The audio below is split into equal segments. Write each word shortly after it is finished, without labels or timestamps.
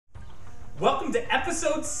Welcome to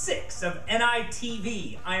episode 6 of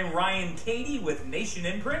NITV. I am Ryan Cady with Nation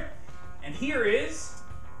Imprint, and here is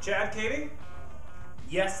Chad Cady.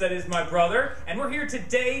 Yes, that is my brother, and we're here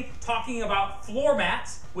today talking about floor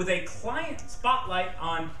mats with a client spotlight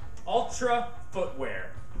on ALTRA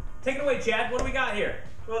footwear. Take it away, Chad. What do we got here?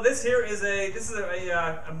 Well, this is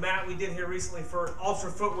a mat we did here recently for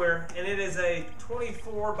ALTRA footwear, and it is a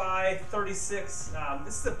 24 by 36.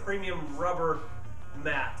 This is a premium rubber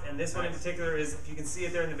mat, and this one in particular is, if you can see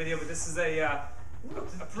it there in the video, but this is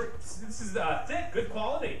this is thick, good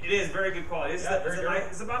quality. It is very good quality.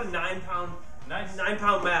 It's about a 9-pound. Nice.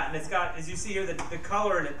 9-pound mat, and it's got, as you see here, the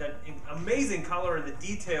color in it, the amazing color and the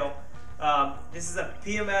detail. This is a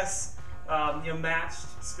PMS,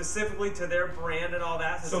 matched specifically to their brand and all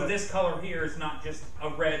that. So this color here is not just a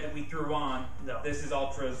red that we threw on. No. This is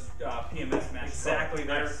Altra's PMS match. Exactly.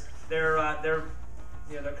 Color. Their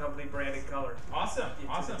company branded color. Awesome.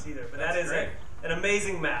 Awesome. But that is an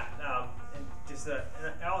amazing mat, and just an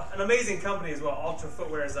amazing company as well. ALTRA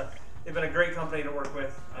Footwear they've been a great company to work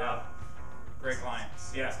with. Great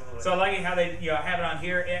clients. Yeah. Absolutely. So I like how they have it on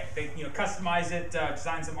here. They customize it,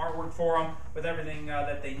 design some artwork for them with everything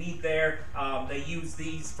that they need there. They use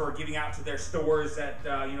these for giving out to their stores that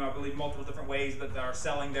I believe multiple different ways that are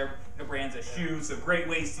selling their brands of shoes. So great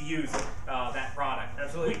ways to use that product.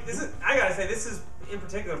 Absolutely. I gotta say, this is in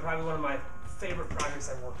particular probably one of my favorite projects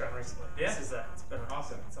I've worked on recently. Yeah. It's been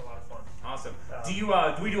awesome. It's a lot of fun. Awesome.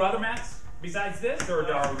 Do we do other mats besides this, or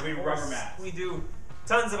do we rubber mats? We do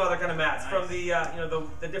tons of other kind of mats, nice. From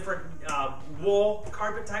the different wool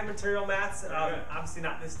carpet type material mats. Obviously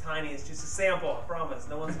not this tiny. It's just a sample. I promise.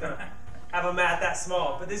 No one's gonna have a mat that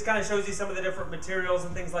small. But this kind of shows you some of the different materials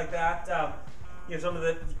and things like that. Some of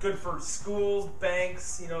the good for schools,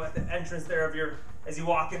 banks. At the entrance there as you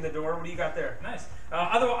walk in the door. What do you got there? Nice.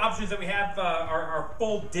 Other options that we have are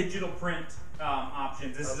full digital print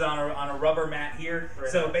options. This is on a rubber mat here.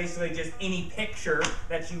 So basically just any picture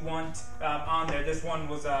that you want on there. This one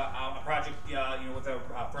was a project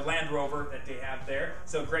for Land Rover that they have there.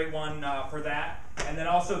 So great one for that. And then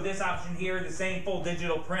also this option here, the same full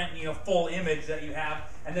digital print, full image that you have.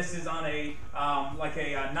 And this is on a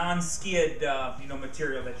non-skid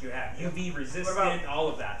material that you have. UV resistant, all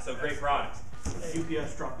of that. So great products.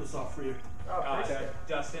 UPS dropped this off for you. Oh,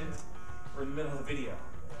 Justin, we're in the middle of the video.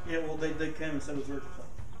 Yeah, well, they came and said it was urgent.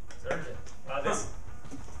 It's urgent.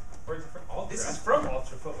 Where's it from? ALTRA. This is from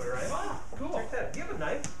ALTRA Footwear, right? Wow, cool. Check that. Do you have a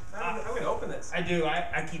knife? I'm going to open this. I do.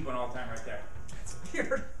 I keep one all the time right there. That's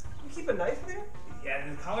weird. You keep a knife there? Yeah,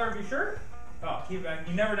 the color of your shirt? Oh, keep it.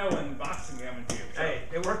 You never know when boxing coming to you. So. Hey,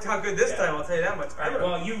 it worked out good this time, I'll tell you that much.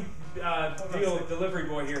 Well, you deal with delivery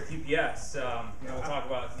boy here at UPS. We'll talk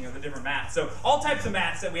about the different mats. So all types of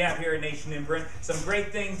mats that we have here at Nation Imprint. Some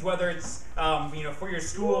great things, whether it's for your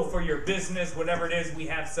school, for your business, whatever it is. We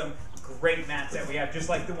have some great mats that we have, just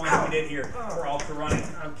like the ones we did here for ALTRA running.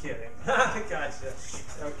 I'm kidding. Gotcha.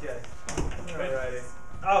 Okay. Alrighty.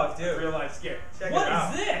 Oh, dude. Real life scare. Check what it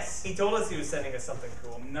out. is this? He told us he was sending us something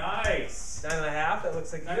cool. Nice. 9.5. That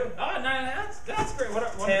looks like you. Oh, 9.5. That's great.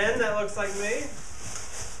 What 10. That looks like me.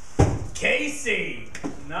 Casey.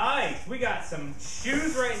 Nice. We got some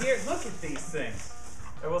shoes right here. Look at these things.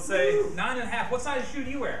 I will say 9.5. What size shoe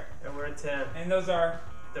do you wear? And we're a 10. And those are?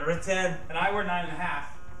 They're a 10. And I wear 9.5.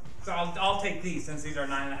 So I'll take these since these are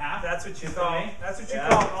 9.5. That's what you call. That's what you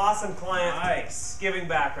call an awesome client. Giving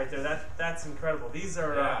back right there. That's incredible. These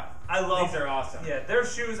are. I love. These are awesome. Yeah, their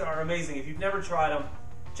shoes are amazing. If you've never tried them,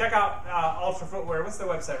 check out ALTRA Footwear. What's their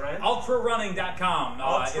website, Ryan? ALTRArunning.com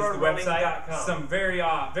is the website. Some very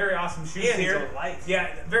awesome shoes here. These are light.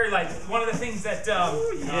 Yeah, very light. One of the things that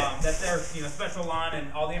that their special line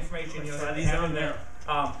and all the information that they have in there.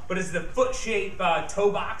 But it's the foot shape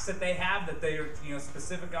toe box that they have that they are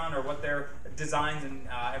specific on, or what their designs and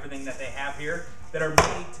everything that they have here that are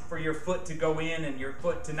made for your foot to go in and your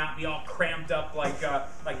foot to not be all cramped up like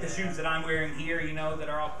the shoes that I'm wearing here, that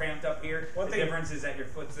are all cramped up here. The difference is that your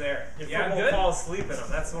foot's there. Your foot won't fall asleep in them.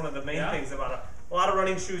 That's one of the main things about a lot of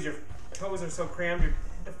running shoes. Your toes are so crammed, you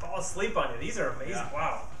fall asleep on you. These are amazing. Yeah.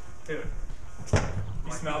 Wow, dude.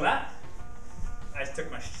 You smell that? I just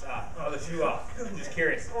took my other shoe off. I'm just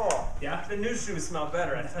curious. Oh, yeah. The new shoes smell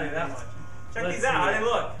better. I tell you that much. Check these out. How do they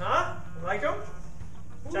look? Huh? You like them?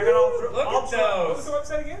 Check out ALTRA. Look at those. What's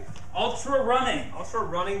the website again? ALTRA Running.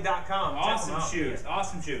 ALTRArunning.com. Awesome shoes.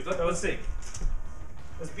 Awesome shoes. Let's see.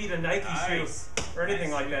 Let's beat a Nike shoe or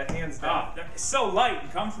anything like that, hands down. Oh, it's so light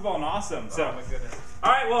and comfortable and awesome. So. Oh my goodness.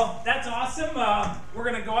 All right, well, that's awesome. We're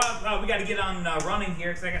gonna go out. We got to get on running here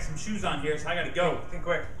because I got some shoes on here, so I got to go. Think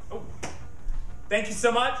quick. Oh. Thank you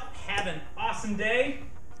so much. Have an awesome day.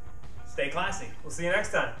 Stay classy. We'll see you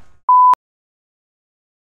next time.